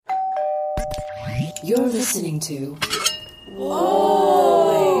You're listening to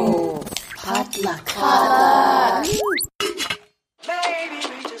Whoa! Potluck.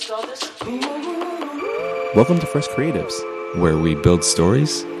 Welcome to Fresh Creatives, where we build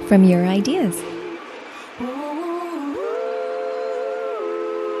stories from your ideas.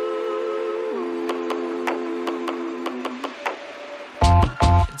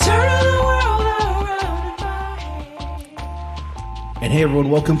 And hey everyone,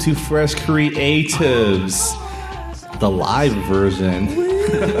 welcome to Fresh Creatives, the live version.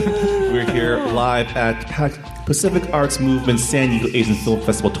 We're here live at Pacific Arts Movement San Diego Asian Film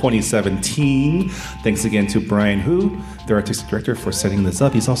Festival 2017. Thanks again to Brian Hu, the artistic director, for setting this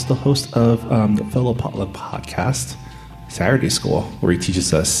up. He's also the host of the fellow Potluck podcast, Saturday School, where he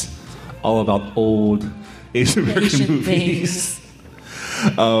teaches us all about old Asian American movies.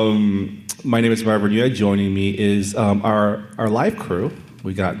 My name is Marvin Yue. Joining me is our live crew.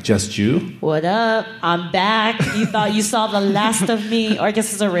 We got Jess Ju. What up? I'm back. You thought you saw the last of me, or I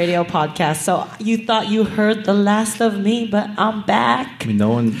guess it's a radio podcast, so you thought you heard the last of me, but I'm back. I mean, no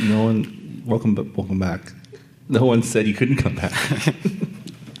one. Welcome back. No one said you couldn't come back.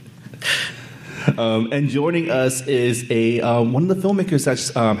 And joining us is one of the filmmakers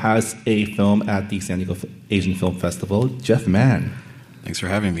that has a film at the San Diego Asian Film Festival, Jeff Mann. Thanks for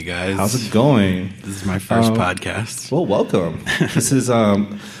having me, guys. How's it going? This is my first podcast. Well, welcome. This is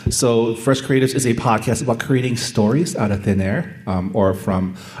so Fresh Creatives is a podcast about creating stories out of thin air, or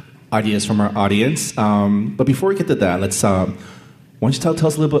from ideas from our audience. But before we get to that, let's why don't you tell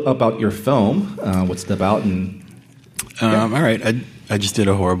us a little bit about your film, what's it about, and all right. I just did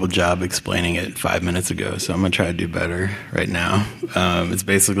a horrible job explaining it 5 minutes ago, so I'm gonna try to do better right now. It's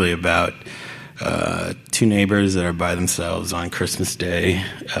basically about two neighbors that are by themselves on Christmas Day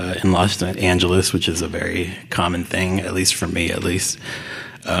in Los Angeles, which is a very common thing, at least for me, at least.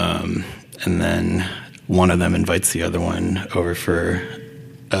 And then one of them invites the other one over for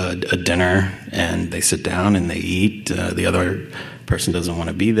a dinner, and they sit down and they eat. The other person doesn't want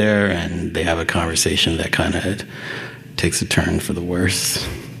to be there, and they have a conversation that kind of takes a turn for the worse.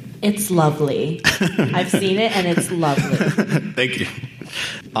 It's lovely. I've seen it, and it's lovely. Thank you.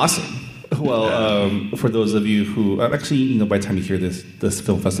 Awesome. Well, for those of you who actually, by the time you hear this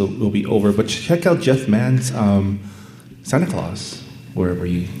film festival will be over, but check out Jeff Mann's Santa Claus, wherever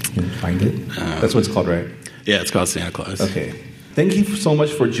you can find it. That's what it's called, right? Yeah, it's called Santa Claus. Okay. Thank you so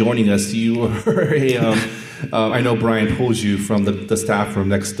much for joining us. You were I know Brian pulled you from the staff room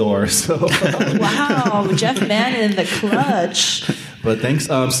next door. So Wow, Jeff Mann in the clutch. But thanks.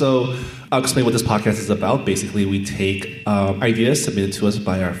 So I'll explain what this podcast is about. Basically, we take ideas submitted to us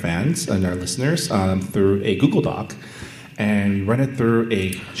by our fans and our listeners through a Google Doc, and we run it through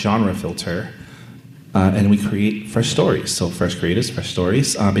a genre filter, and we create fresh stories. So fresh creatives, fresh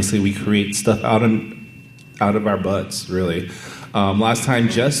stories. Basically, we create stuff out of our butts, really. Last time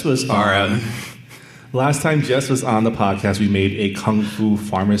Jess was on the podcast, we made a kung fu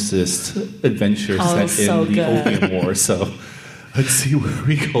pharmacist adventure set in the Opium War. So let's see where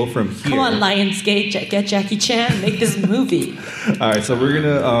we go from here. Come on, Lionsgate, get Jackie Chan, make this movie. All right, so we're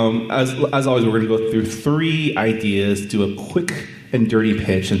gonna, as always, we're gonna go through three ideas, do a quick and dirty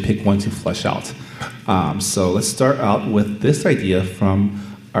pitch, and pick one to flesh out. So let's start out with this idea from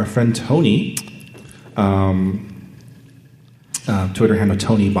our friend Tony. Twitter handle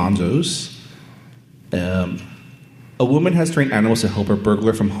Tony Bonzos. A woman has trained animals to help her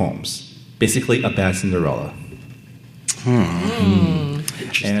burglar from homes. Basically, a bad Cinderella. And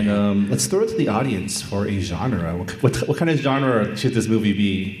let's throw it to the audience for a genre. What kind of genre should this movie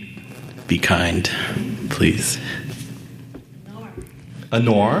be? Be kind, please. A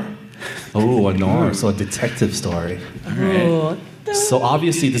noir? Oh, a noir. So a detective story. All right. So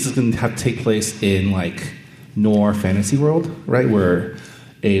obviously this is going to have to take place in like noir fantasy world, right? Where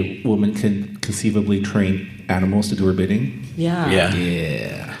a woman can conceivably train animals to do her bidding.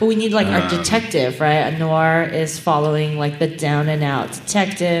 Yeah. But we need our detective, right? A noir is following the down and out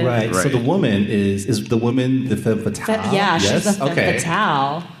detective. Right. So the woman is the woman the femme fatale? She's the femme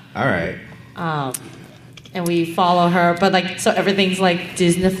fatale. All right. And we follow her, but so everything's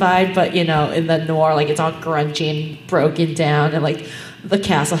Disneyfied, but in the noir, it's all grungy and broken down, and the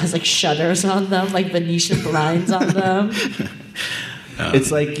castle has shutters on them, Venetian blinds on them.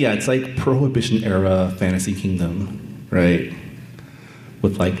 It's like Prohibition era Fantasy Kingdom, right?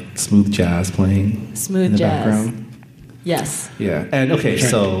 With smooth jazz playing in the background. Yes. Yeah. And okay,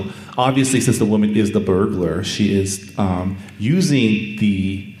 so obviously since the woman is the burglar, she is using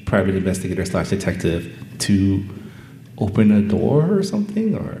the private investigator / detective to open a door or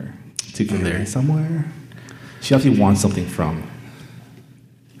something, or to get in somewhere. She obviously wants something from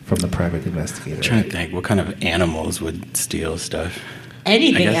the private investigator. I'm trying to think, what kind of animals would steal stuff?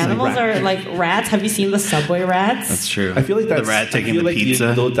 Anything. I guess, like, Animals are like rats. Have you seen the subway rats? That's true. I feel like that's the rat taking I feel the like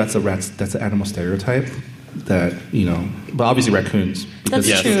pizza. That's an animal stereotype. That but obviously raccoons. That's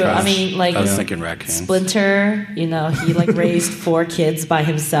Yes, true. I I mean, like was thinking raccoons. Splinter, he like raised 4 kids by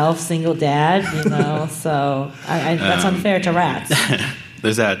himself, single dad, so that's unfair to rats.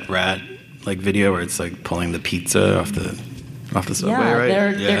 There's that rat like video where it's like pulling the pizza off the subway, Yeah,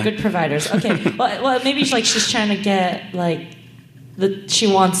 right? they're good providers. Okay, well maybe she's trying to get she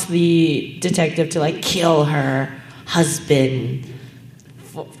wants the detective to like kill her husband.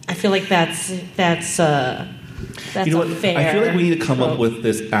 I feel like that's unfair. I feel like we need to come up with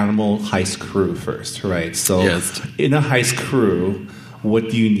this animal heist crew first, right? So Yes. in a heist crew, what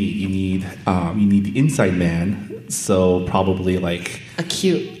do you need? You need the inside man. So probably like a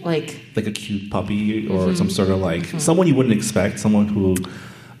cute a cute puppy or some sort of someone you wouldn't expect, someone who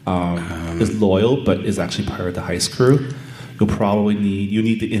is loyal but is actually part of the heist crew. You'll probably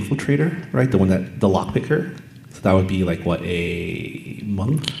need the infiltrator, right? The one the lockpicker. So that would be like what, a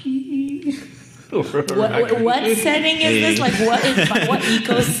monkey? What setting is this? Like what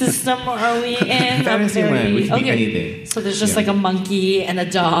ecosystem are we in? Fantasyland. We can be anything. So there's just like a monkey and a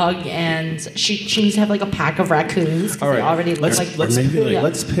dog, and she needs to have like a pack of raccoons. All right, they already let's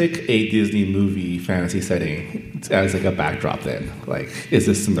Let's pick a Disney movie fantasy setting as like a backdrop. Then, like, is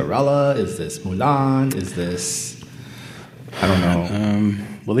this Cinderella? Is this Mulan? Is this I don't know.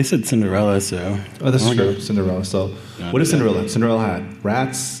 Well, they said Cinderella, so That's true, Cinderella. So, what is Cinderella? Cinderella had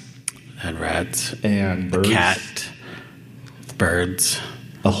rats, had rats, and birds, a cat, birds,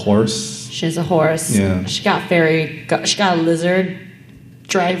 a horse. She has a horse. Yeah. She got a lizard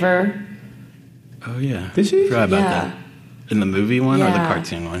driver. Oh yeah, Did she? Forgot about Yeah. that. In the movie one or the Yeah.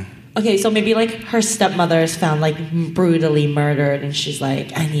 cartoon one? Okay, so maybe like her stepmother is found like brutally murdered, and she's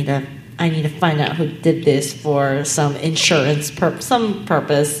like, I need to find out who did this for some insurance some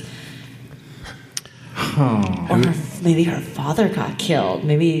purpose. Or maybe her father got killed.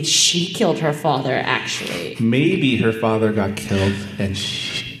 Maybe she killed her father. Actually, Maybe her father got killed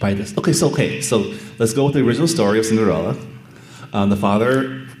by this. Okay, so let's go with the original story of Cinderella. The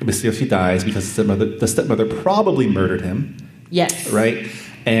father mysterioususly dies because the stepmother probably murdered him, yes, right?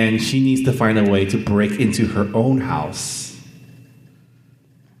 And she needs to find a way to break into her own house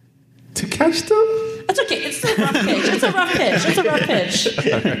to catch them. That's okay. It's a rough pitch.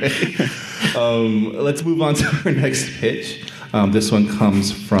 Let's move on to our next pitch. This one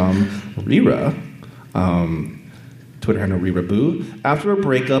comes from Rira. Twitter handle Rira Boo. After a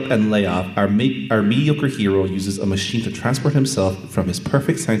breakup and layoff, our mediocre hero uses a machine to transport himself from his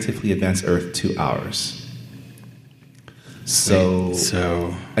perfect, scientifically advanced Earth to ours. So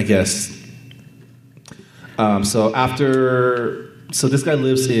I guess. So this guy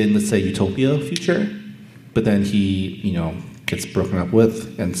lives in, let's say, utopia future, but then he, gets broken up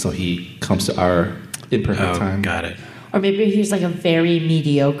with, and so he comes to our imperfect time. Got it. Or maybe he's like a very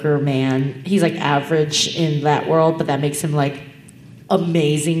mediocre man. He's like average in that world, but that makes him like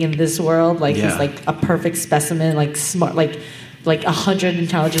amazing in this world. Like Yeah. he's like a perfect specimen, like smart, like 100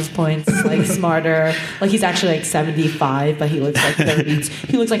 intelligence points, like smarter. Like he's actually like 75, but he looks like 30.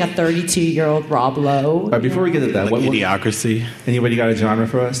 He looks like a 32-year-old Rob Lowe. All right, before we get to that, Like Idiocracy. anybody got a genre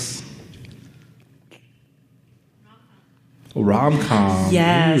for us? Rom-com.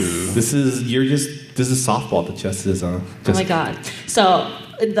 Yes. This is softball to Justice. Oh my god! So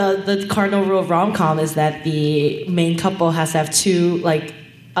the cardinal rule of rom-com is that the main couple has to have two like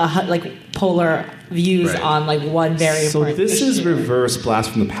polar views Right. on like one very So important this is issue. reverse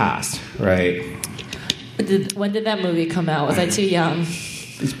Blast from the Past, right? When did that movie come out? Was I too young?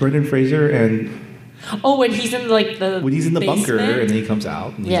 It's Brendan Fraser, and Oh, when he's in like the when he's in the bunker, basement? and then he comes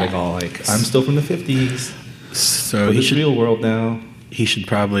out, and he's Yeah. like, all like, I'm still from the 50s. So But he it's should real world now. he should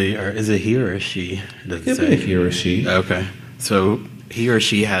probably, or is it he or is she? Does it Could be a say? he or a she. Okay. So he or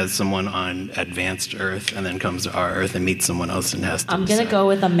she has someone on advanced Earth and then comes to our Earth and meets someone else and has to I'm gonna decide. go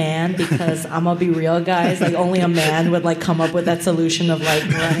with a man because I'm gonna be real, guys. Like only a man would like come up with that solution of like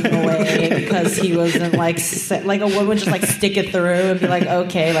running away because he wasn't like a woman would just like stick it through and be like,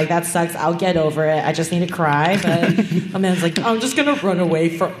 okay, like that sucks. I'll get over it. I just need to cry. But a man's like, I'm just gonna run away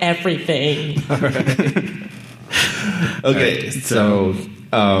for everything. Okay, Right, so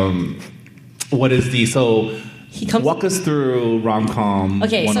what is He comes. walk us through rom-com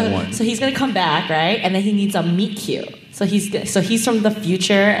Okay, 101. so he's gonna come back, right? And then he needs a meet cute. So he's from the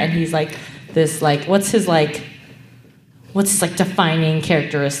future, and he's like this like what's his defining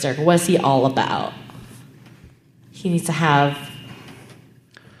characteristic? What's he all about? He needs to have.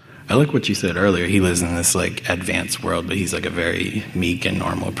 I like what you said earlier. He lives in this like advanced world, but he's like a very meek and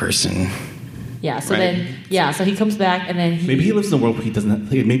normal person. Yeah, so Right. so he comes back and then Maybe he lives in a world where he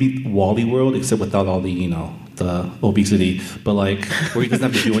doesn't. Maybe Wall-E world, except without all the the obesity, but like where he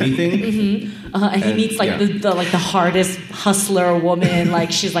doesn't have to do anything. and he and- meets like yeah. the hardest hustler woman.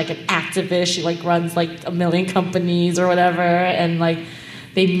 Like she's like an activist. She like runs like a million companies or whatever. And like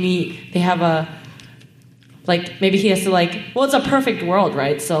they meet. They have a like maybe he has to like. Well, it's a perfect world,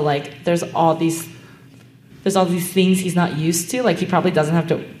 right? So like there's all these things he's not used to. Like he probably doesn't have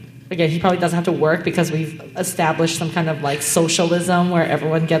to. Again, he probably doesn't have to work because we've established some kind of like socialism where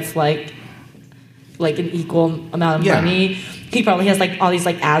everyone gets like an equal amount of Yeah. money. He probably has like all these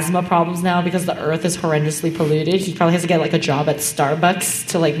like asthma problems now because the earth is horrendously polluted. He probably has to get like a job at Starbucks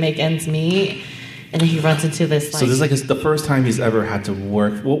to like make ends meet. And then he runs into this like So this is like the first time he's ever had to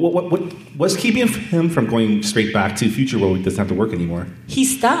work. What's keeping him from going straight back to future where he doesn't have to work anymore?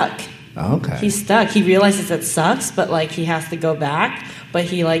 he's stuck. Oh, okay. He's stuck. He realizes it sucks, but like he has to go back, but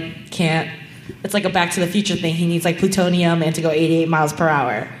he like can't. It's like a Back to the Future thing. He needs like plutonium and to go 88 miles per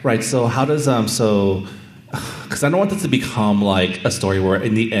hour. Right. So how does because I don't want this to become like a story where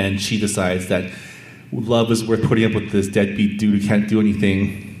in the end she decides that love is worth putting up with this deadbeat dude who can't do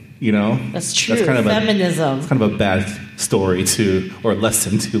anything. You know. That's true. That's kind of Feminism. It's kind of a bad story or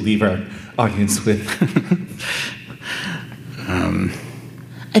lesson to leave our audience with.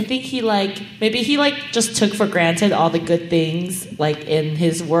 I think maybe he just took for granted all the good things like in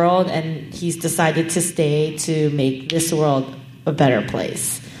his world, and he's decided to stay to make this world a better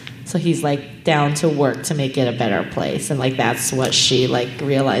place. So he's like down to work to make it a better place, and like that's what she like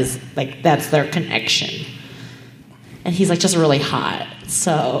realized, like that's their connection. And he's like just really hot,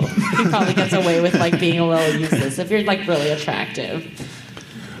 so he probably gets away with like being a little useless if you're like really attractive.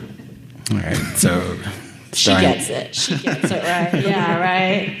 All right, so She gets it, right? Yeah,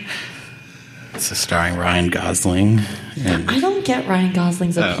 right. So starring Ryan Gosling. And I don't get Ryan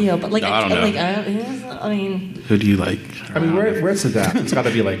Gosling's appeal, but like No, I don't know. I mean, who do you like? I mean, where's it at? It's got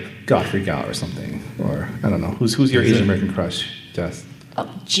to be like Godfrey Gao or something, or I don't know. Who's your Asian American crush, Jess?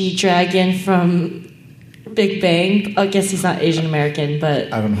 G-Dragon from Big Bang. I guess he's not Asian American,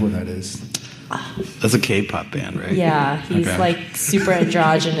 but I don't know who that is. That's a K-pop band, right? yeah, he's Okay. like super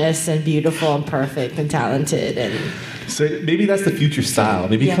androgynous and beautiful and perfect and talented and So maybe that's the future style.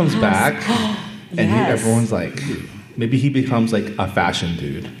 Maybe he comes Yes. back, and Yes. everyone's like, maybe he becomes like a fashion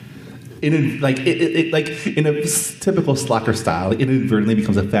dude. In a typical slacker style, it inadvertently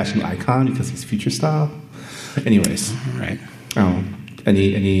becomes a fashion icon because he's future style. Anyways, All right.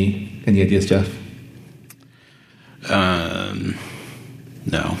 any ideas, Jeff?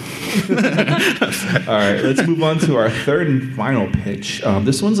 No. All right, let's move on to our third and final pitch.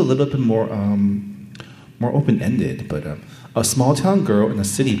 This one's a little bit more open-ended, but a small-town girl and a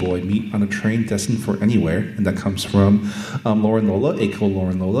city boy meet on a train destined for anywhere, and that comes from Lauren Lola, aka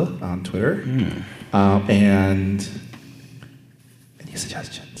Lauren Lola, on Twitter. And any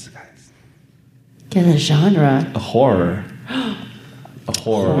suggestions, guys? get a genre. A horror.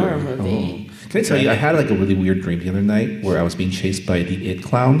 Horror movie. Oh. Can I tell you, I had like a really weird dream the other night where I was being chased by the It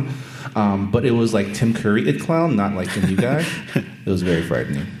Clown, but it was like Tim Curry It Clown, not like the new guy. It was very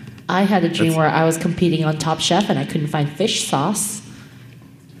frightening. I had a dream where I was competing on Top Chef and I couldn't find fish sauce.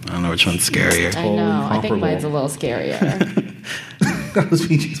 I don't know which one's scarier. I know. I think comparable. mine's a little scarier. I was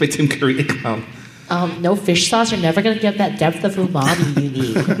being chased by Tim Curry It Clown. No fish sauce. You're never going to get that depth of umami you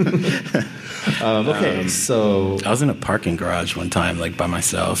need. Okay, so I was in a parking garage one time, like by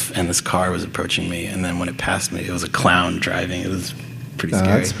myself, and this car was approaching me, and then when it passed me, it was a clown driving. It was pretty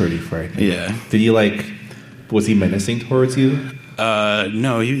scary. that's pretty frightening. Yeah. Did he was he menacing towards you?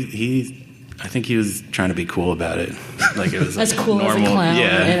 No, he. I think he was trying to be cool about it. Like it was As like cool normal, as a clown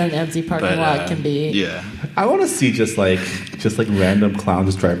yeah. in an empty parking But, lot can be. Yeah. I want to see just like random clown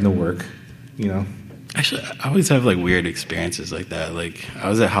just driving to work, you know? Actually, I always have like weird experiences like that. Like I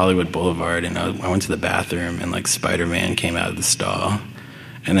was at Hollywood Boulevard and I went to the bathroom and like Spider-Man came out of the stall.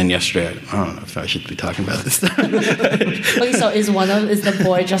 And then yesterday, I don't know if I should be talking about this. Okay, so is the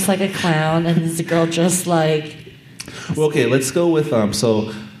boy just like a clown and is the girl just like? Well, okay, let's go with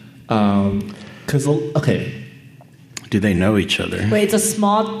okay. Do they know each other? Wait, it's a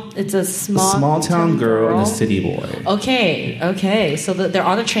small Small-town girl and a city boy. Okay. So they're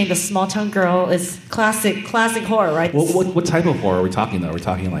on a train. The small town girl is classic horror, right? What type of horror are we talking though? Are we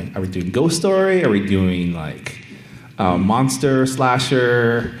talking like, are we doing ghost story? Are we doing like monster,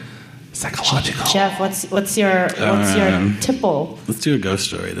 slasher, psychological? Jeff, what's your tipple? Let's do a ghost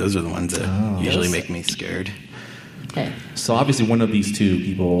story. Those are the ones that usually make me scared. Okay, So obviously one of these two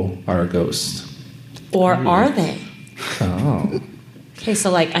people are a ghost. or are they? Oh. Okay,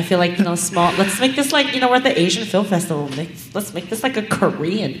 so like I feel like small. Let's make this like we're at the Asian Film Festival. Let's make this like a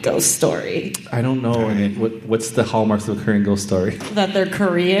Korean ghost story. I don't know. And what's the hallmarks of a Korean ghost story? That they're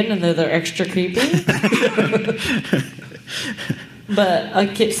Korean and they're extra creepy. But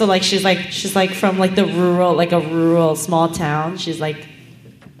okay, so like she's like from like a rural small town. She's like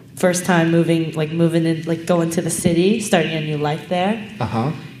first time moving in, like going to the city, starting a new life there.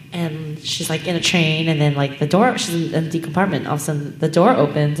 And she's like in a train, and then like the door, she's in an empty compartment. All of a sudden, the door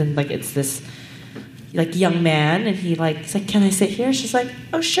opens, and like it's this like young man, and he's like, "Can I sit here?" She's like,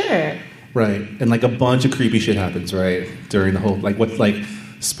 "Oh, sure." Right, and like a bunch of creepy shit happens right during the whole like what's like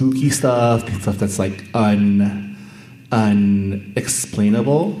spooky stuff that's like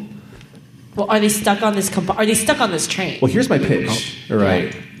unexplainable. Well, are they stuck on this? Are they stuck on this train? Well, here's my pitch. All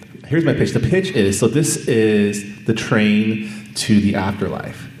right, here's my pitch. The pitch is so this is the train to the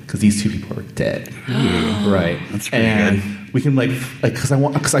afterlife. Because these two people are dead, right? That's pretty and good. We can because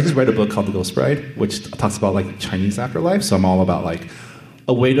I just read a book called The Ghost Bride, which talks about like Chinese afterlife. So I'm all about like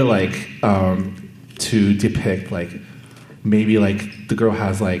a way to like to depict like maybe like the girl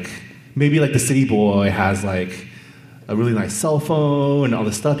has like maybe like the city boy has like a really nice cell phone and all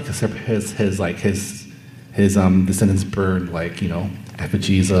this stuff because his descendants burned like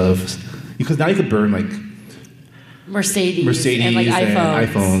effigies of because now you could burn like Mercedes and like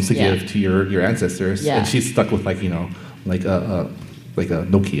iPhones to give to your ancestors, Yeah. and she's stuck with like a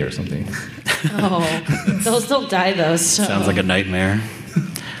Nokia or something. Oh, those don't die though. So. Sounds like a nightmare.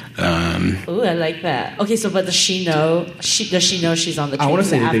 Ooh, I like that. Okay, so but does she know? Does she know she's on the train? I want to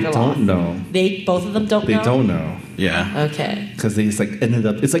say the they afterlife? don't know. Both of them don't know. They don't know Yeah. Okay. because they just like ended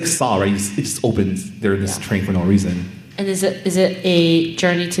up. It's like Saw, right? It just opens. They're in this train for no reason. And is it a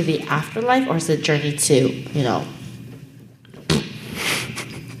journey to the afterlife or is it a journey to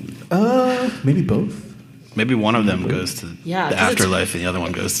Maybe both. Maybe one of them goes to Yeah, the 'cause it's- afterlife and the other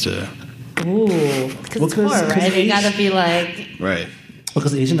one goes to... Ooh, because Well, it's horror, 'cause right? They H- gotta be like, Right.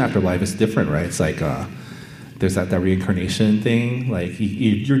 Because Asian afterlife is different, right? It's like there's that reincarnation thing. Like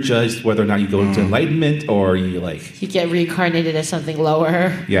you're judged whether or not you go into enlightenment or you like you get reincarnated as something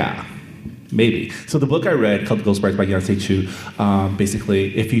lower. yeah. Maybe. So the book I read called Ghost Brides by Yancey Chu,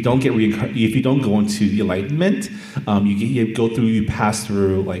 basically, if you don't get if you don't go into the enlightenment, you pass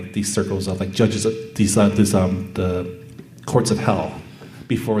through like these circles of like judges, the courts of hell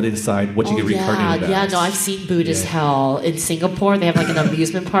before they decide what you get reincarnated yeah. as. No, I've seen Buddhist Yeah. hell in Singapore. They have like an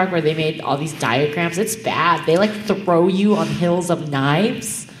amusement park where they made all these diagrams. It's bad. They like throw you on hills of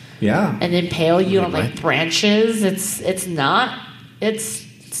knives Yeah. and impale you on like What? branches. It's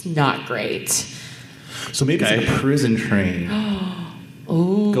not great. So maybe it's like a prison train.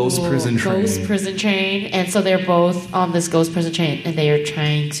 Ooh, Ghost prison train. Ghost prison train. And so they're both on this ghost prison train, and they are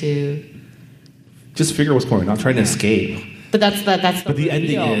trying to. Just figure what's going on. Trying to escape. But that's the. But the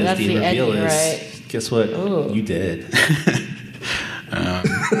ending reveal. is That's the reveal ending, is right? guess what? Ooh. You did.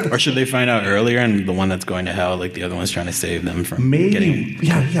 Or should they find out earlier and the one that's going to hell, like the other one's trying to save them from Maybe. getting...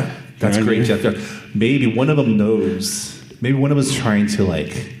 Yeah. That's You know what I great, mean? Jeff. Maybe one of them knows. Maybe one of us is trying to like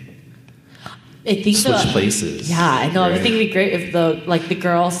I think switch the, places. Yeah, I know. I Right. think it'd be great if the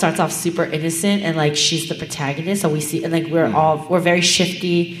girl starts off super innocent and like she's the protagonist, so we see and like we're very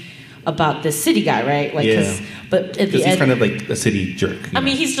shifty about this city guy, right? Like, Yeah. but at the Because he's end, kind of like a city jerk. you I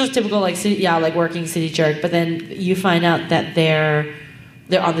mean, know? he's just typical like city, like working city jerk. But then you find out that they're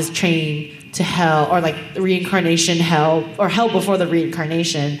on this train to hell or like reincarnation hell or hell before the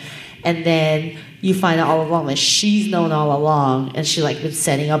reincarnation, and then you find out all along that she's known all along and she like been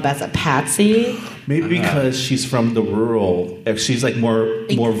setting up as a patsy. Maybe because she's from the rural, if she's like more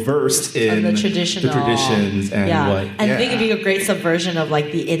versed in the traditional traditions and what. And I think it'd be a great subversion of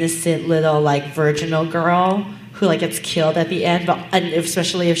like the innocent little like virginal girl who like gets killed at the end, and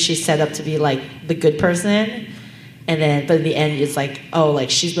especially if she's set up to be like the good person. And then, but in the end, it's like, oh,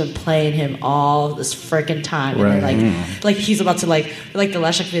 like she's been playing him all this freaking time, and then, like he's about to like the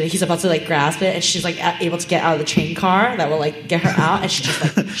Leshek video, he's about to like grasp it, and she's like able to get out of the train car that will like get her out, and she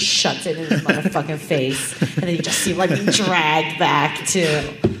just like shuts it in his motherfucking face, and then you just see him like being dragged back to.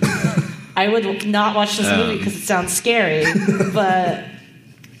 I would not watch this movie because it sounds scary, but.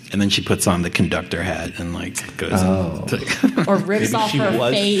 And then she puts on the conductor hat and like goes Or rips Maybe off she her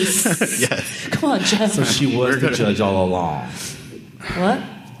was- face. Yes. Come on, Jeff. So she was the judge all along. What?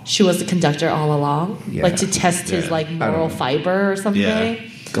 She was the conductor all along? Yeah. Like to test his Yeah. like I don't moral know. fiber or something? Yeah.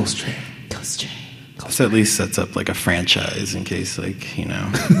 Ghost train. Ghost train. This at least sets up like a franchise in case like, you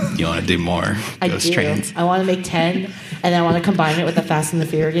want to do more I ghost do. trains. I want to make 10, and then I want to combine it with the Fast and the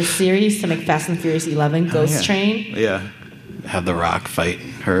Furious series to make Fast and the Furious 11 Ghost yeah. Train. Yeah. Have The Rock fight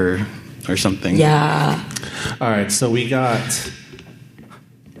her or something. Yeah. All right, so we got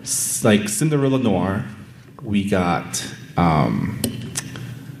like Cinderella Noir. We got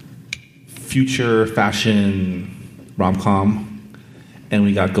future fashion rom-com, and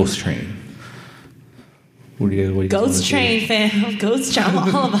we got Ghost Train. What do you guys Ghost Train, fam. Ghost Train.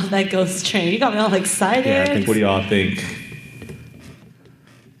 I'm all about that Ghost Train. You got me all excited. Yeah, I think What do y'all think?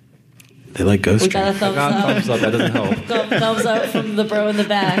 they like Ghost We Train. got a thumbs Not up. thumbs up. That doesn't help. Thumbs up from the bro in the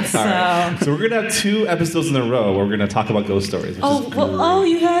back. So. All right. So we're gonna have 2 episodes in a row where we're gonna talk about ghost stories. Which Oh, is well, great. oh,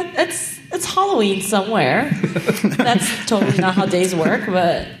 you had it's Halloween somewhere. That's totally not how days work,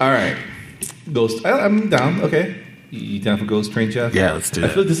 but All right. Ghost. I'm down. Okay. You down for Ghost Train, Jeff? Yeah, let's do I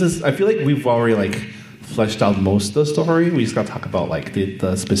it. feel like we've already like fleshed out most of the story. We just got to talk about like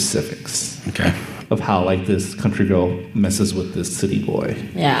the specifics Okay. of how like this country girl messes with this city boy.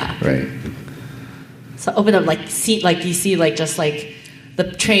 yeah. Right. So open up, like you see like just like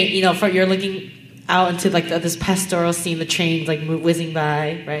the train. You know, you're looking out into like this pastoral scene. The train's like whizzing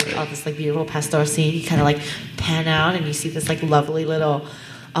by, right? All this like beautiful pastoral scene. You kind of like pan out and you see this like lovely little,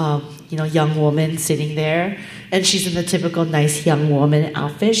 young woman sitting there, and she's in the typical nice young woman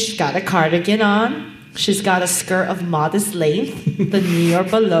outfit. She's got a cardigan on. She's got a skirt of modest length, the knee or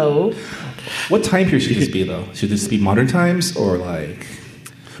below. What time period should this be though? Should this be modern times or like?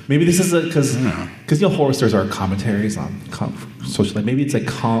 Maybe this is because horror stories are commentaries on social life. Maybe it's like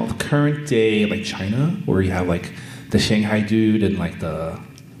current day like China, where you have like the Shanghai dude and like the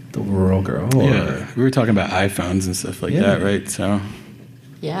rural girl. Or, Yeah, we were talking about iPhones and stuff like Yeah. that, right? So,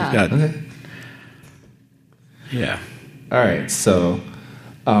 Yeah. got, Okay. yeah. All right. So,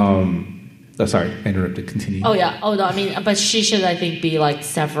 sorry, I interrupted. Continue. Oh yeah. Oh no. I mean, but she should, I think, be like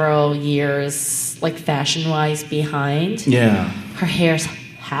several years, like fashion-wise, behind. Yeah. Her hair's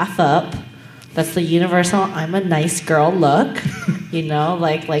half up. That's the universal "I'm a nice girl" look. You know,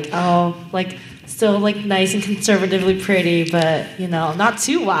 like still like nice and conservatively pretty, but not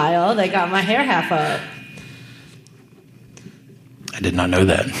too wild. I got my hair half up. I did not know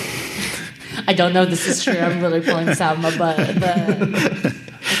that. I don't know if this is true. I'm really pulling this out of my butt. But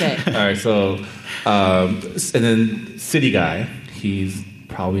okay. All right. So, and then city guy, he's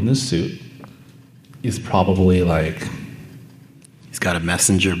probably in a suit. He's probably like, He's got a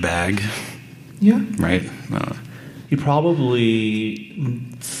messenger bag, yeah. right? He probably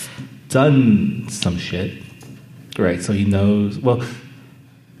done some shit, right? So he knows. Well,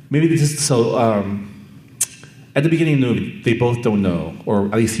 maybe this is so. At the beginning of the movie, they both don't know, or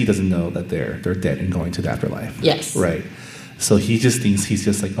at least he doesn't know that they're dead and going to the afterlife. Yes. Right. So he just thinks he's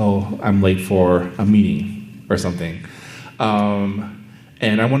just like, oh, I'm late for a meeting or something.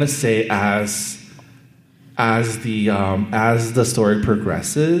 And I want to say as the story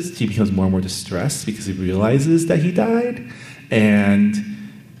progresses, he becomes more and more distressed because he realizes that he died, and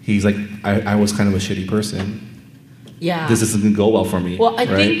he's like, I was kind of a shitty person. Yeah. This isn't going to go well for me. Well, I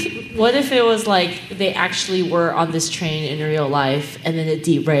right? think, what if it was like they actually were on this train in real life and then it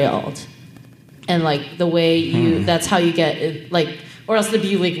derailed? And like the way that's how you get it, like, or else it'd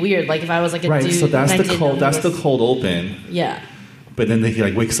be like weird. Like if I was like a Right, dude. so that's and I the didn't cold. know That's he the was- cold open. Yeah. But then he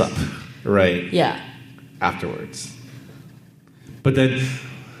like wakes up, right? Yeah. Afterwards. But then,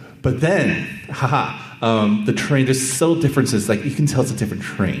 the train. There's subtle differences. Like you can tell it's a different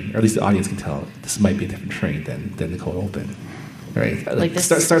train, or at least the audience can tell this might be a different train than the cold open, right? Like this-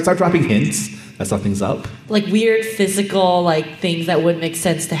 start dropping hints that something's up. Like weird physical like things that wouldn't make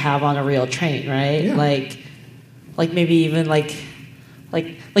sense to have on a real train, right? Yeah. Like maybe even like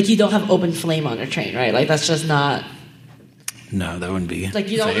you don't have open flame on a train, right? Like that's just not No, that wouldn't be. like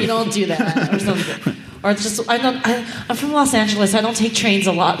you don't safe. do that or something. Or it's just I'm from Los Angeles. I don't take trains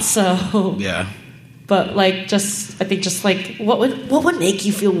a lot, so Yeah. But like I think like what would make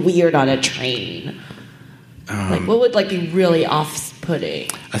you feel weird on a train? Like what would like be really off-putting?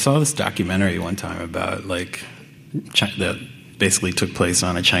 I saw this documentary one time about like that basically took place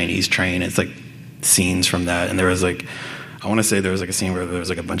on a Chinese train. It's like scenes from that, and there was like, I want to say there was like a scene where there was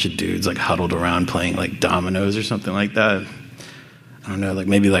like a bunch of dudes like huddled around playing like dominoes or something like that. I don't know, like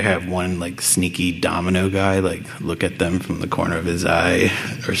maybe like have one like sneaky domino guy like look at them from the corner of his eye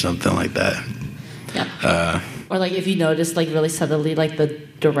or something like that. Yeah. Or like if you notice like really subtly like the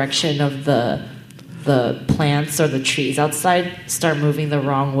direction of the plants or the trees outside start moving the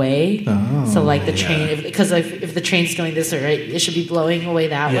wrong way. So like the train, because if the train's going this way, right, it should be blowing away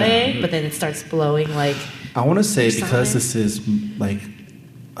that way, but then it starts blowing like. I want to say Or because something. this is like,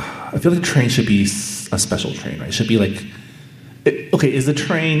 I feel like the train should be a special train, right? It should be like, okay, is the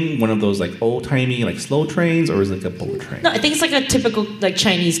train one of those like old timey like slow trains, or is it like a bullet train? No, I think it's like a typical like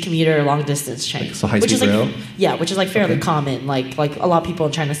Chinese commuter long distance train. So high-speed which is rail? like, yeah, which is like fairly Okay. common. Like a lot of people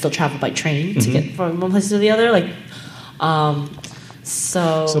in China still travel by train to get from one place to the other. Like,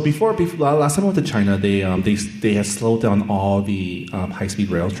 So before last time I went to China, they had slowed down all the high-speed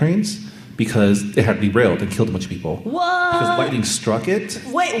rail trains because it had derailed and killed a bunch of people. What? Because lightning struck it.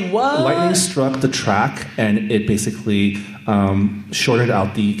 Wait, what? Lightning struck the track, and it basically shorted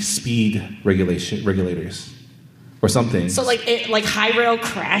out the speed regulators, or something. So like high rail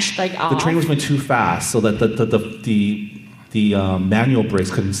crashed like off. The train was going too fast, so that the manual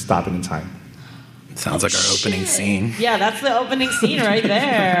brakes couldn't stop it in time. Sounds like our opening scene. Yeah, that's the opening scene right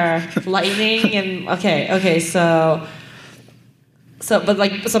there. Lightning and okay, so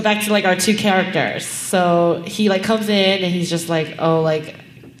back to like our two characters. So he like comes in and he's just like, oh, like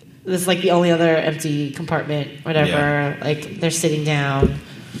this is like the only other empty compartment, whatever. Yeah. Like they're sitting down.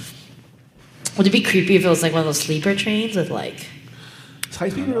 Would it be creepy if it was like one of those sleeper trains with like?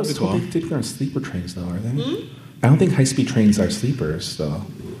 High-speed rails cool. typically aren't sleeper trains, though, are they? I don't think high-speed trains are sleepers, though.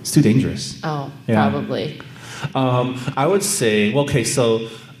 It's too dangerous. Oh, Yeah. probably. I would say, well, okay, so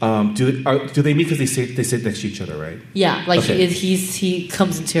do they meet because they sit next to each other, right? Yeah, like Okay. he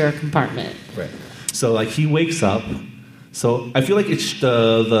comes into her compartment. Right. So like he wakes up. So I feel like it's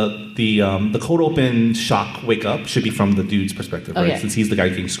the cold open shock wake up should be from the dude's perspective, right? Okay. Since he's the guy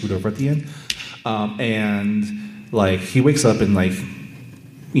getting screwed over at the end, and like he wakes up and like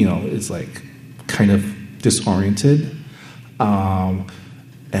is like kind of disoriented,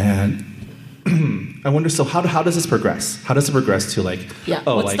 and I wonder. So how does this progress? How does it progress to like Yeah,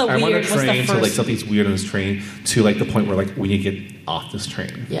 oh what's like the I'm on a weird- what's the train to like first- something's weird on this train to like the point where like we need to get off this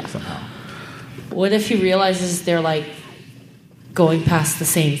train Yeah. somehow. What if he realizes they're like going past the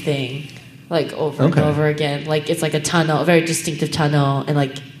same thing, like over Okay. and over again? Like it's like a tunnel, a very distinctive tunnel, and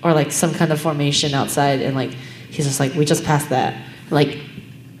like or like some kind of formation outside, and like he's just like, we just passed that. Like,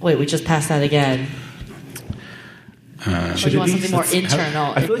 wait, we just passed that again. Or Should you it want be- something more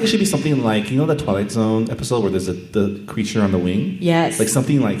internal? I feel like it should be something like the Twilight Zone episode where there's the creature on the wing. Yes. Like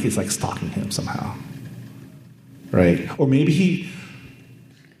something like it's like stalking him somehow. Right. Or maybe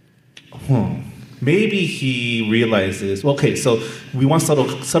maybe he realizes. Well, okay, so we want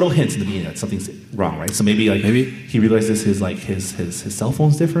subtle hints in the beginning that something's wrong, right? So maybe he realizes his cell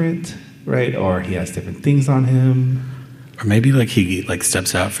phone's different, right? Or he has different things on him. Or maybe like he like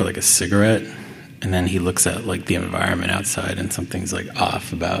steps out for like a cigarette, and then he looks at like the environment outside, and something's like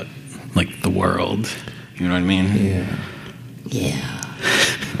off about like the world. You know what I mean? Yeah. Yeah.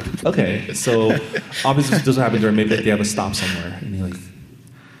 Okay, so obviously this doesn't happen during maybe they have a stop somewhere, and he like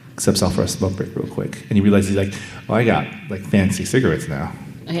steps out for a smoke break real quick, and he realizes he's like, oh, I got like fancy cigarettes now.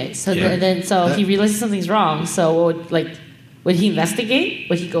 Okay, so Yeah. then he realizes something's wrong. So would he investigate?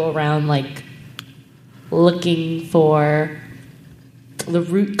 Would he go around like looking for the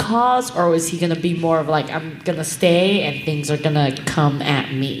root cause, or was he going to be more of like, I'm going to stay and things are going to come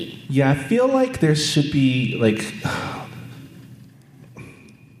at me? Yeah, I feel like there should be like,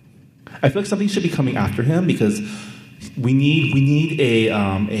 I feel like something should be coming after him because we need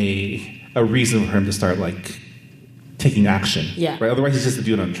a reason for him to start like taking action. Yeah. Right. Otherwise, he's just a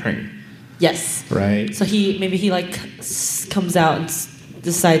dude on a train. Yes. Right. So he like comes out and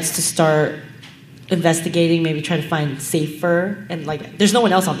decides to start investigating, maybe try to find safer, and like there's no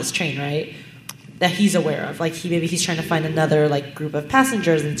one else on this train, right? That he's aware of. Like he's trying to find another like group of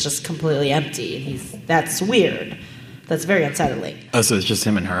passengers, and it's just completely empty, and that's weird. That's very unsettling. Oh, so it's just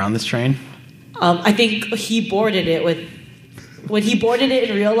him and her on this train? I think he boarded it when he boarded it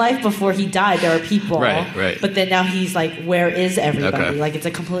in real life before he died. There were people, Right. But then now he's like, where is everybody? Okay. Like it's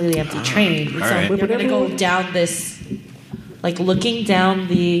a completely empty train. And all so right. they're gonna go down this, like looking down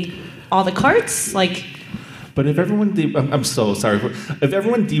all the carts, like. But if everyone, I'm so sorry. If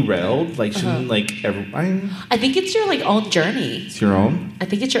everyone derailed, like shouldn't like everyone? I think it's your like own journey. It's your own. I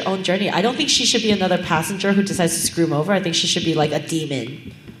think it's your own journey. I don't think she should be another passenger who decides to screw him over. I think she should be like a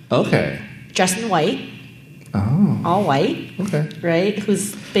demon, Okay. dressed in white, Oh. all white, Okay. right?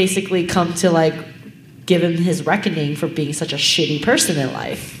 Who's basically come to like give him his reckoning for being such a shitty person in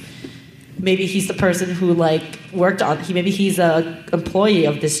life. Maybe he's the person who like worked on. Maybe he's a employee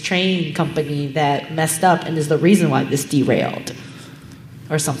of this train company that messed up and is the reason why this derailed,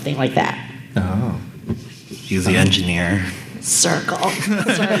 or something like that. Oh. He's the engineer. Circle.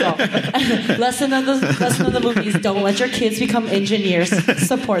 lesson of the movies: don't let your kids become engineers.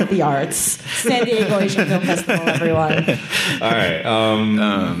 Support the arts. San Diego Asian Film Festival, everyone. All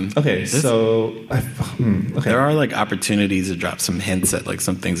right. Okay. So. Okay. There are like opportunities to drop some hints at like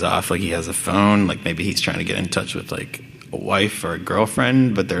something's off. Like he has a phone. Like maybe he's trying to get in touch with like a wife or a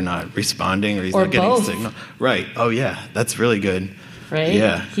girlfriend, but they're not responding, or he's Or not getting both. a signal. Right. Oh yeah, that's really good. Right?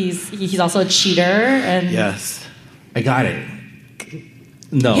 Yeah. He's also a cheater and Yes. I got it.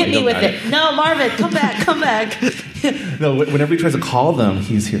 No. hit I me don't with got it. No, Marvin, come back. No, whenever he tries to call them,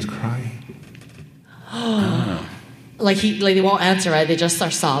 he's crying. Like they won't answer, right? They just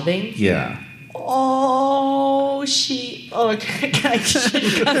start sobbing. Yeah. Oh, schnitzels.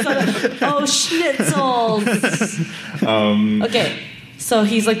 Okay, so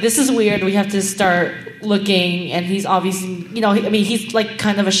he's like, this is weird. We have to start looking, and he's obviously, he's like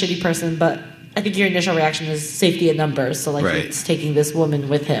kind of a shitty person, but I think your initial reaction is safety in numbers. So like he's taking this woman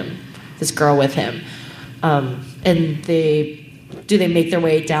with him, this girl with him, and they make their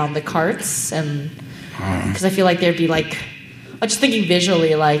way down the carts, and because I feel like there'd be like, I'm just thinking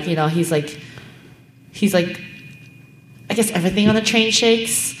visually, like he's like, I guess everything on the train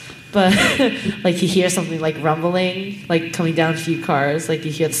shakes, but like you hear something like rumbling, like coming down a few cars, like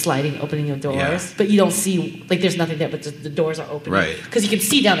you hear the sliding opening of doors, but you don't see, like there's nothing there, but the doors are opening. Right. Because you can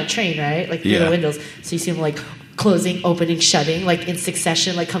see down the train, right? Like through the windows. So you see him like closing, opening, shutting, like in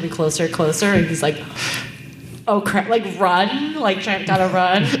succession, like coming closer, and he's like, oh crap, like run, like gotta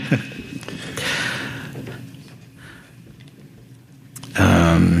run.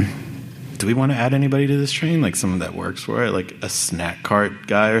 Do we want to add anybody to this train? Like someone that works for it? Like a snack cart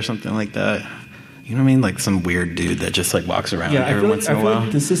guy or something like that? You know what I mean? Like some weird dude that just like walks around every once in a while.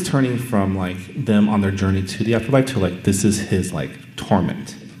 Like this is turning from like them on their journey to the afterlife to like this is his like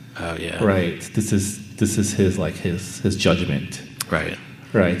torment. Oh yeah. Right. This is his like his judgment. Right.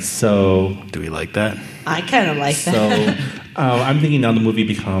 Right. So do we like that? I kind of like that. So I'm thinking now the movie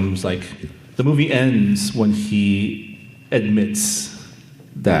becomes like the movie ends when he admits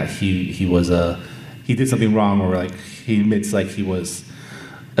that he did something wrong, or like he admits like he was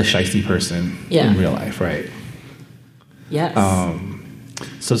a shiesty person in real life, right? Yes.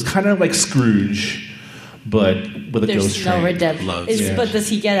 So it's kind of like Scrooge, but with a ghost train. There's no redemption. But does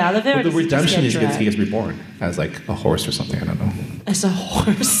he get out of it? Well, the redemption is he he gets reborn as like a horse or something. I don't know. As a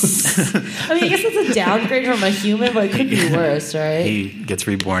horse. I mean, I guess it's a downgrade from a human, but it could be worse, right? He gets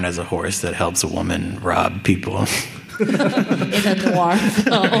reborn as a horse that helps a woman rob people. In a noir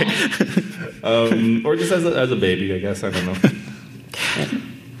film. Or just as a baby, I guess. I don't know.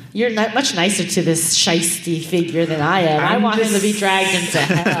 You're not much nicer to this shiesty figure than I am. I want him to be dragged into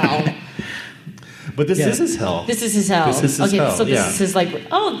hell. But this is his hell. This is his hell. This is his hell. So this is his like,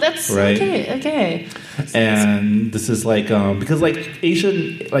 oh, that's right. Okay. And this is like because like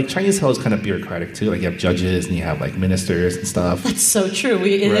Asian, like Chinese hell is kind of bureaucratic too. Like you have judges and you have like ministers and stuff. That's so true.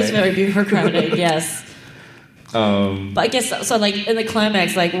 It is very bureaucratic. Yes. But I guess so. Like in the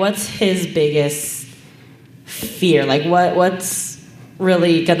climax, like what's his biggest fear? Like what's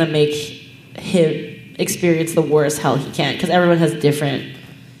really gonna make him experience the worst hell he can? Because everyone has different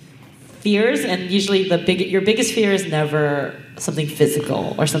fears, and usually your biggest fear is never something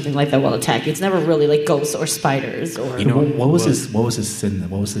physical or something like that will attack you. It's never really like ghosts or spiders or. What was his sin?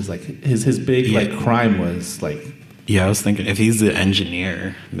 What was his like his big like crime was like. Yeah, I was thinking if he's the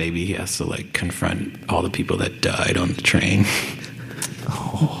engineer, maybe he has to like confront all the people that died on the train.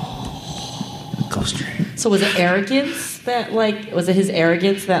 Oh, ghost train. So was it arrogance that like was it his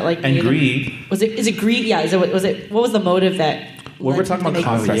arrogance that like and greed? Is it greed? Yeah. What was the motive that? When we're talking about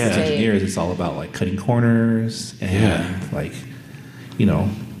contract engineers, it's all about like cutting corners and like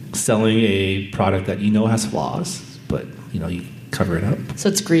selling a product that has flaws, but you cover it up. So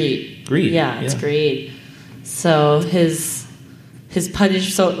it's greed. Yeah, it's greed. So his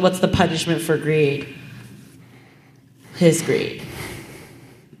punish. So what's the punishment for greed? His greed.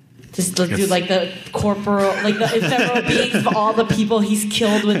 Just do like the corporal, like the ephemeral beings of all the people he's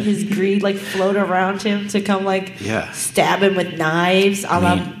killed with his greed, like float around him to come like stab him with knives.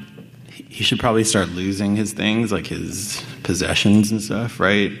 He should probably start losing his things, like his possessions and stuff,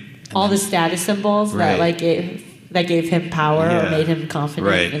 right? All the status symbols that like gave him power or made him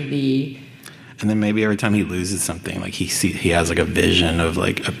confident in the. And then maybe every time he loses something, like he has like a vision of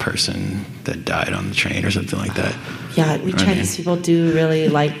like a person that died on the train or something like that. Yeah, we Chinese people do really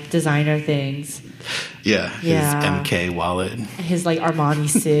like designer things. Yeah, his MK wallet, his like Armani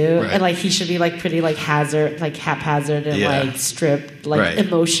suit, and like he should be like pretty like haphazard and like stripped like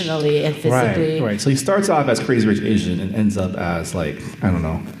emotionally and physically. Right. So he starts off as Crazy Rich Asian and ends up as like I don't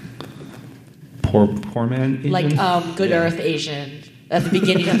know, poor man Asian? Like Good Earth Asian. At the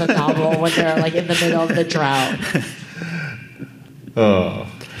beginning of the novel, when they're like in the middle of the drought. Oh,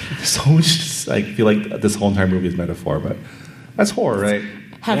 so much! I feel like this whole entire movie is metaphor, but that's horror, right?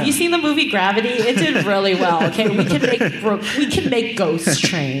 Have you seen the movie Gravity? It did really well. Okay, we can make Ghost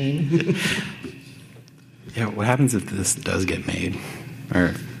Train. Yeah, what happens if this does get made?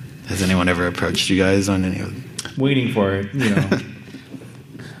 Or has anyone ever approached you guys on any of it? Waiting for it,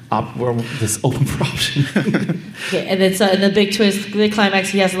 this open for option. Yeah, and then so in the big twist, the climax,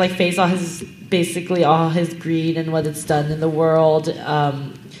 he has to like face all his greed and what it's done in the world,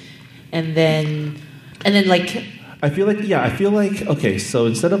 and then like. I feel like okay. So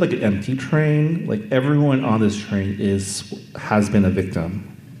instead of like an empty train, like everyone on this train has been a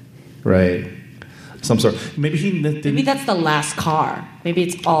victim, right? Some sort. Maybe that's the last car. Maybe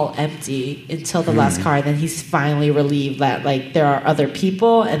it's all empty until the last car. Then he's finally relieved that like there are other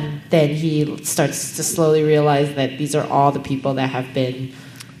people, and then he starts to slowly realize that these are all the people that have been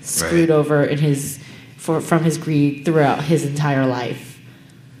screwed over from his greed throughout his entire life.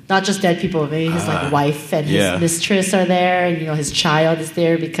 Not just dead people, but maybe his like wife and his mistress are there, and his child is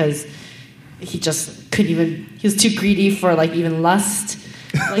there because he just couldn't even. He was too greedy for like even lust.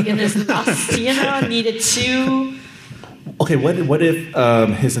 Like in his lust, needed to. Okay, what if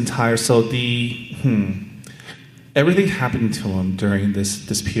his entire everything happening to him during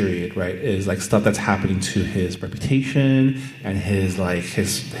this period, right, is like stuff that's happening to his reputation and his like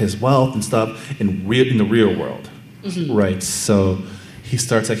his wealth and stuff in the real world, right? So he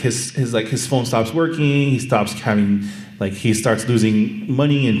starts like his phone stops working. He stops having he starts losing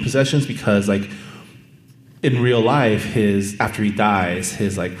money and possessions because like. In real life, after he dies,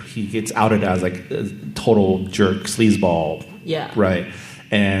 he gets outed as like a total jerk, sleazeball. Yeah. Right.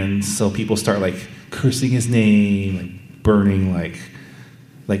 And so people start like cursing his name, like burning,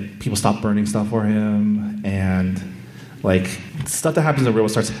 like people stop burning stuff for him, and like stuff that happens in the real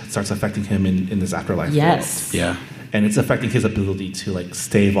world starts affecting him in this afterlife. Yes. World. Yeah. And it's affecting his ability to like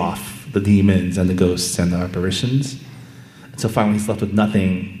stave off the demons and the ghosts and the apparitions. And so finally, he's left with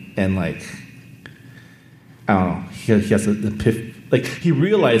nothing, and like. I don't know. He has he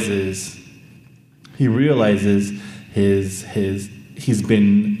realizes he realizes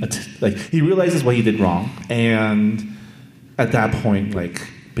what he did wrong, and at that point, like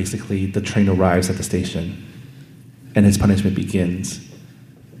basically the train arrives at the station, and his punishment begins,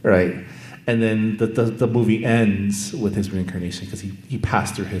 right? And then the movie ends with his reincarnation because he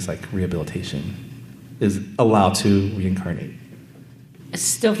passed through his like rehabilitation, is allowed to reincarnate. It's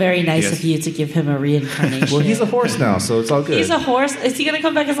still very nice of you to give him a reincarnation. Well, he's a horse now, so it's all good. He's a horse. Is he going to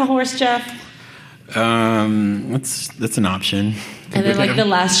come back as a horse, Jeff? That's an option. And then, like, the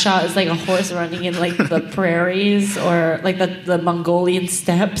last shot is like a horse running in like the prairies or like the Mongolian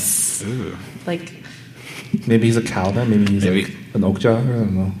steppes. Ooh. Like, maybe he's a cow then. Maybe he's like an okja. I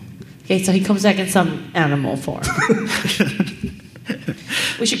don't know. Okay, so he comes back in some animal form.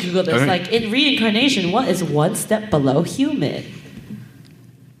 We should Google this. Like, in reincarnation, what is one step below human?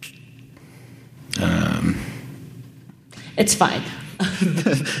 It's fine.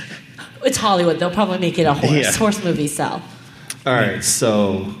 It's Hollywood. They'll probably make it a horse. Yeah. Horse movie sell. All right.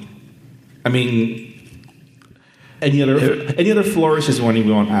 So, I mean, any other flourishes we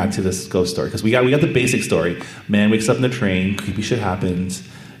want to add to this ghost story? Because we got the basic story. Man wakes up in the train. Creepy shit happens.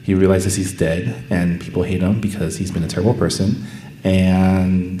 He realizes he's dead, and people hate him because he's been a terrible person.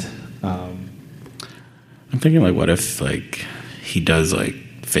 And I'm thinking, like, what if like he does like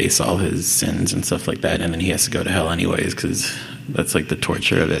face all his sins and stuff like that, and then he has to go to hell anyways because that's like the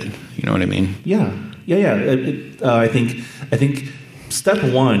torture of it. You know what I mean? Yeah. I think step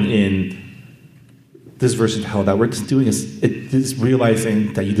one in this version of hell that we're just doing is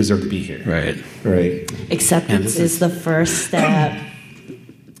realizing that you deserve to be here. Right. Acceptance is the first step.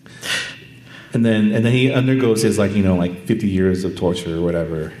 And then he undergoes his 50 years of torture or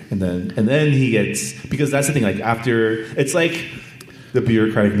whatever, and then he gets, because that's the thing, like after, it's like the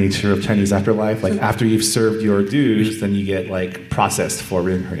bureaucratic nature of Chinese afterlife. Like after you've served your dues, then you get like processed for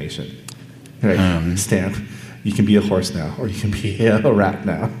reincarnation. Right? Stamp. You can be a horse now, or you can be a rat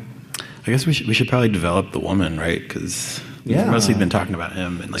now. I guess we should probably develop the woman, right? Because we've mostly been talking about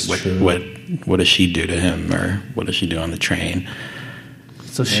him and like what does she do to him, or what does she do on the train?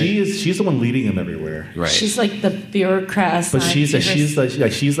 So she's the one leading him everywhere. Right. She's like the bureaucrat. But she's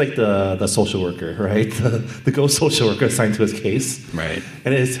like the social worker, right? The ghost social worker assigned to his case. Right.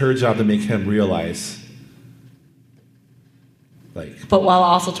 And it's her job to make him realize, like. But while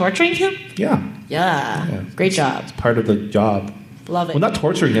also torturing him. Yeah. Great job. It's part of the job. Love it. Well, not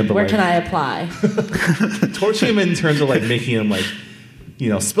torturing him, but where can I apply? Torture him in terms of like making him like,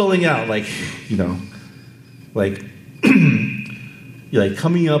 spilling out like like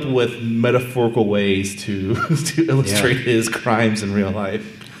coming up with metaphorical ways to illustrate his crimes in real life.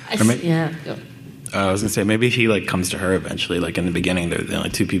 I was gonna say maybe he like comes to her eventually. Like in the beginning, there are the only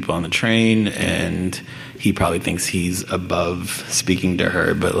two people on the train, and he probably thinks he's above speaking to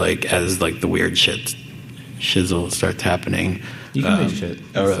her. But like as like the weird shizzle starts happening, You can make shit.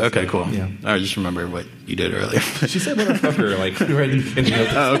 Oh, really? Okay, cool. Yeah. I just remember what you did earlier. She said motherfucker like right in the beginning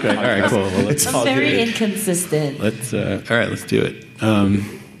of Oh, okay. All right, cool. Well, It's I'm all very good. inconsistent. let's all right, let's do it.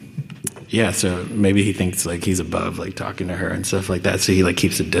 Yeah, so maybe he thinks like he's above like talking to her and stuff like that, so he like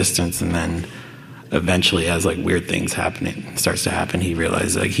keeps a distance, and then eventually, as like weird things starts to happen, he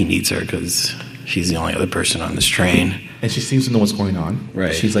realizes like he needs her because she's the only other person on this train. And she seems to know what's going on.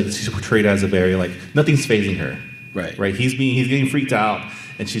 Right. She's portrayed as a very like nothing's phasing her. Right. Right. He's getting freaked out,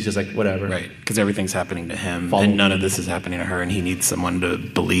 and she's just like whatever. Right, because everything's happening to him, Follow and none me. of this is happening to her, and he needs someone to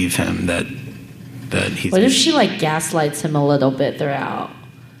believe him that he's. What if she like gaslights him a little bit throughout?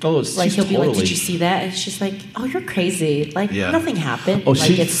 Oh, Like she's he'll be like, totally- "Did you see that?" And she's like, "Oh, you're crazy. Like Yeah. nothing happened." Oh, Like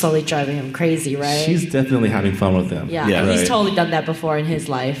she's- it's slowly driving him crazy, right? She's definitely having fun with him. yeah, Yeah, he's right. totally done that before in his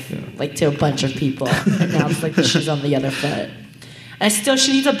life, like to a bunch of people. And now it's like she's on the other foot. And still,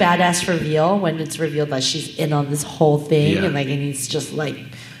 she needs a badass reveal when it's revealed that she's in on this whole thing, Yeah. and like it needs just like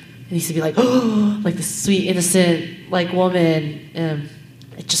it needs to be like, oh, like this sweet innocent like woman.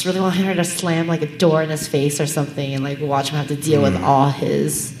 I just really want her to slam like a door in his face or something, and like watch him have to deal with all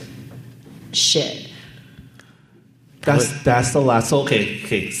his shit. That's the last. So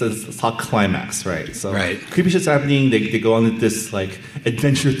okay. So let's talk climax, right? So Right. creepy shit's happening. They go on this like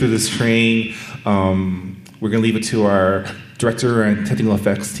adventure through this train. We're gonna leave it to our director and technical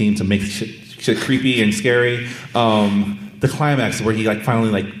effects team to make shit creepy and scary. The climax where he like finally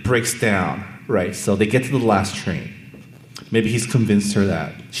like breaks down, right? So they get to the last train. Maybe she's convinced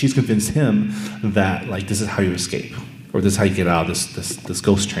him that like this is how you escape, or this is how you get out of this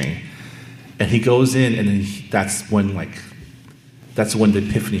ghost train. And he goes in, and then that's when the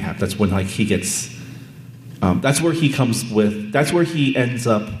epiphany happens. That's when like he gets. That's where he comes with. That's where he ends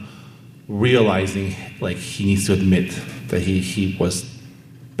up realizing like he needs to admit that he was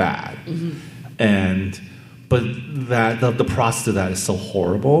bad, but that the process of that is so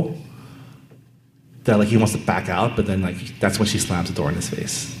horrible that like he wants to back out, but then like that's when she slams the door in his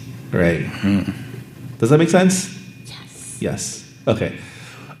face, right? Does that make sense? Yes. Okay.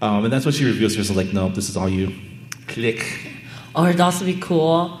 And that's when she reveals herself like, no, this is all you. Click. Or it'd also be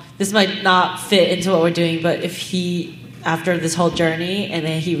cool. This might not fit into what we're doing, but if he, after this whole journey, and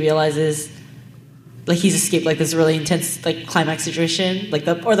then he realizes, like he's escaped like this really intense like climax situation, like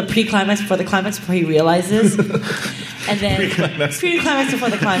the pre-climax before the climax, before he realizes, and then pre-climax before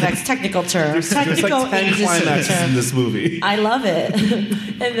the climax, technical term, There's technical like 10 industry climaxes term. in this movie. I love it.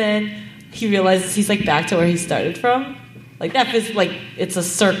 And then he realizes he's like back to where he started from. Like that is like it's a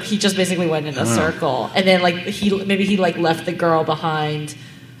circle. He just basically went in a circle, and then like he like left the girl behind,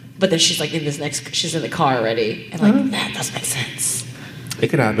 but then she's like she's in the car already, and like that doesn't make sense. It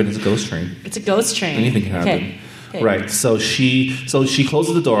could happen. It's a ghost train. It's a ghost train. Anything can happen. Okay. Right. So she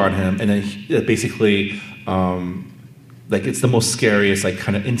closes the door on him, and then basically, like it's the most scariest, like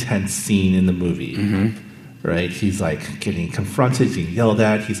kind of intense scene in the movie. Right. He's like getting confronted, getting yelled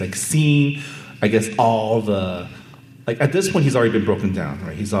at. He's like seeing, I guess, all the. Like at this point, he's already been broken down,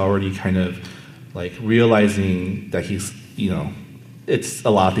 right? He's already kind of like realizing that he's, it's a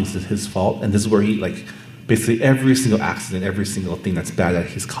lot of things that's his fault, and this is where he like basically every single accident, every single thing that's bad that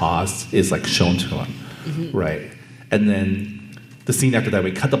he's caused is like shown to him, right? And then the scene after that,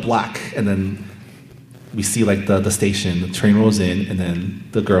 we cut to black, and then we see like the station, the train rolls in, and then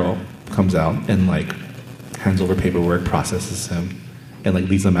the girl comes out and like hands over paperwork, processes him, and like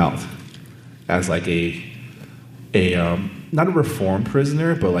leads him out as like a not a reformed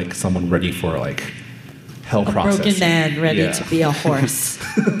prisoner, but like someone ready for like hell A process. broken man ready Yeah. to be a horse.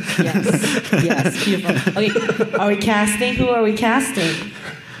 Yes, beautiful. Okay, are we casting? Who are we casting?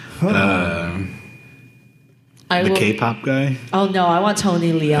 The K-pop guy. Oh no, I want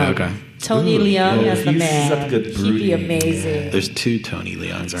Tony Leung. Okay. Tony Leung as the he's man. such good He'd be brooding. amazing. There's two Tony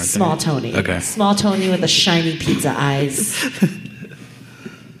Leongs, aren't Small there? Tony. Okay. Small Tony with the shiny pizza eyes.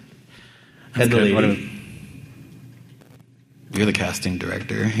 And the Good. What lady. You're the casting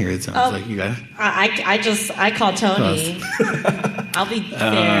director. Here it sounds Oh. like you got. I call Tony. I'll be fair.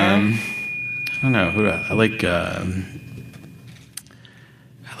 I don't know who I like. I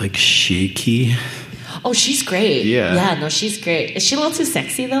like Shaky. Oh, she's great. Yeah. Yeah, no, she's great. Is she a little too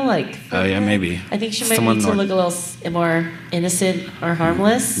sexy though? Like. Oh yeah, maybe. I think she might Someone need to more- look a little more innocent or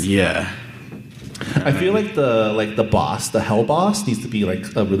harmless. Yeah. I feel like the boss, the hell boss, needs to be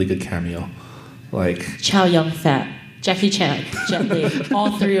like a really good cameo. Like Chow Yun Fat, Jackie Chan, Jet Li,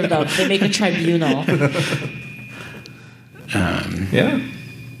 all three of them. They make a tribunal. yeah,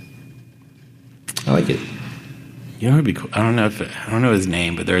 I like it. You know, it'd be cool. I don't know his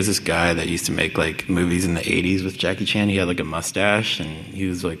name, but there's this guy that used to make like movies in the '80s with Jackie Chan. He had like a mustache, and he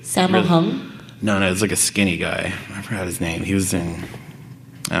was like Sammo really- Hung. No, it's like a skinny guy. I forgot his name. He was in.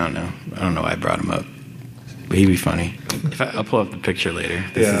 I don't know why I brought him up, but he'd be funny. I'll pull up the picture later.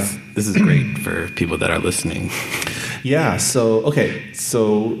 This is great for people that are listening. Yeah. So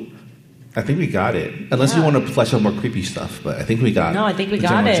I think we got it. Unless you want to flesh out more creepy stuff, but I think we got. No, I think we the got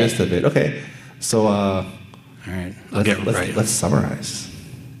general it. gist of it. Okay. So All right, let's summarize.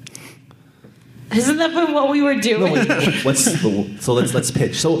 Isn't that what we were doing? Let's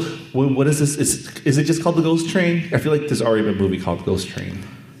pitch. So what is this? Is it just called The Ghost Train? I feel like there's already been a movie called Ghost Train.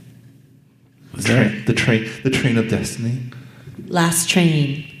 The train of destiny. Last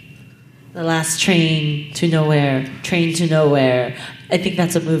train. The last train to nowhere. Train to nowhere. I think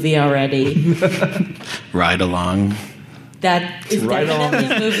that's a movie already. Ride Along. That is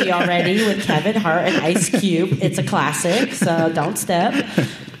definitely a movie already with Kevin Hart and Ice Cube. It's a classic, so don't step.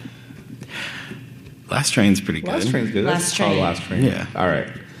 Last Train's pretty good. Last Train's good. Last Train. Last Train. Yeah. All right.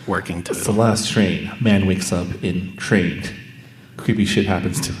 Working It's the title. last train. Man wakes up in train. Creepy shit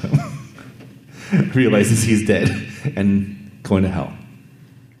happens to him. Realizes he's dead and going to hell.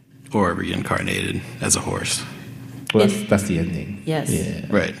 Or reincarnated as a horse. Well, that's the ending. Yes. Yeah.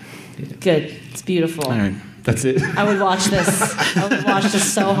 Right. Good. It's beautiful. All right. That's it. I would watch this. I would watch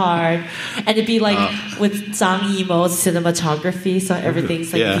this so hard. And it'd be like with Zhang Yimou's cinematography, so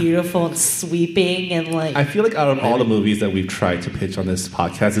everything's like Yeah. beautiful and sweeping and like I feel like out of all the movies that we've tried to pitch on this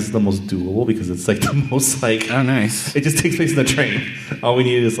podcast, this is the most doable because it's like the most like Oh, nice. it just takes place in a train. All we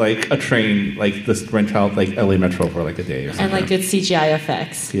need is like a train, like this rent out like LA Metro for like a day or something. and like good CGI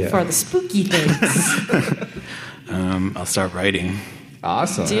effects Yeah. for the spooky things. I'll start writing.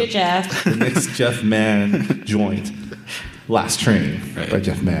 Awesome. Do it, Jeff. The next Jeff Mann joint. Last Train Right. by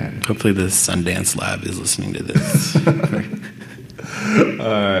Jeff Mann. Hopefully the Sundance Lab is listening to this.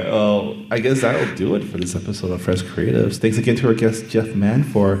 Well, I guess that'll do it for this episode of Fresh Creatives. Thanks again to our guest Jeff Mann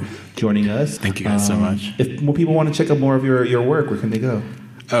for joining us. Thank you guys so much. If more people want to check out more of your work, where can they go?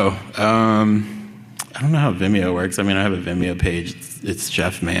 I don't know how Vimeo works. I mean, I have a Vimeo page. It's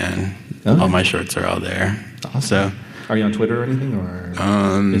Jeff Mann. Okay. All my shorts are all there. Awesome. So, Are you on Twitter or anything, or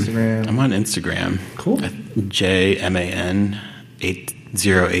Instagram? I'm on Instagram. Cool. JMAN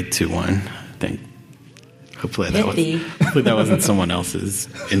 80821. I think. Hopefully Pithy. that wasn't someone else's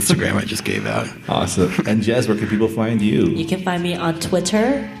Instagram I just gave out. Awesome. And Jess, where can people find you? You can find me on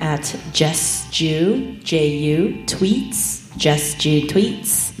Twitter at JessJu, J-U, tweets, JessJu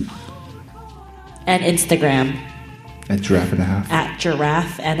tweets. And Instagram At Giraffe and a Half. at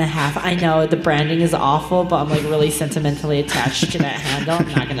Giraffe and a Half. I know the branding is awful, but I'm like really sentimentally attached to that handle. I'm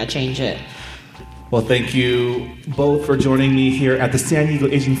not going to change it. Well, thank you both for joining me here at the San Diego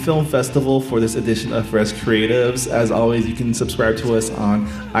Asian Film Festival for this edition of Fresh Creatives. As always, you can subscribe to us on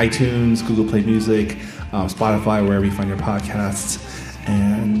iTunes, Google Play Music, Spotify, wherever you find your podcasts.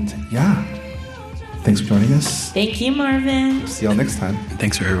 And yeah, thanks for joining us. Thank you, Marvin. See y'all next time.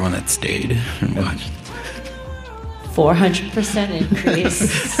 Thanks for everyone that stayed and watched. 400%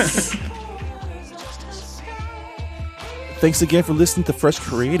 increase. Thanks again for listening to Fresh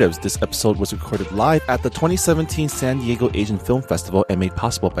Creatives. This episode was recorded live at the 2017 San Diego Asian Film Festival and made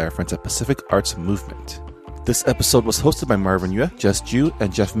possible by our friends at Pacific Arts Movement. This episode was hosted by Marvin Yue, Jess Ju,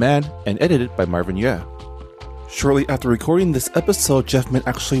 and Jeff Mann, and edited by Marvin Yue. Shortly after recording this episode, Jeff Mann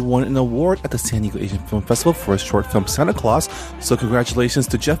actually won an award at the San Diego Asian Film Festival for his short film Santa Claus, so congratulations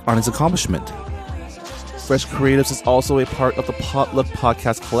to Jeff on his accomplishment. Fresh Creatives is also a part of the Potluck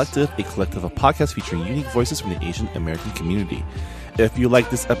Podcast Collective, a collective of podcasts featuring unique voices from the Asian American community. If you like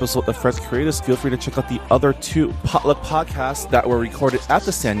this episode of Fresh Creatives, feel free to check out the other two Potluck podcasts that were recorded at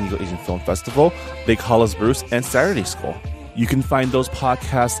the San Diego Asian Film Festival, They Call Us Bruce and Saturday School. You can find those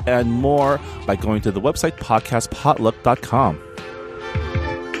podcasts and more by going to the website podcastpotluck.com.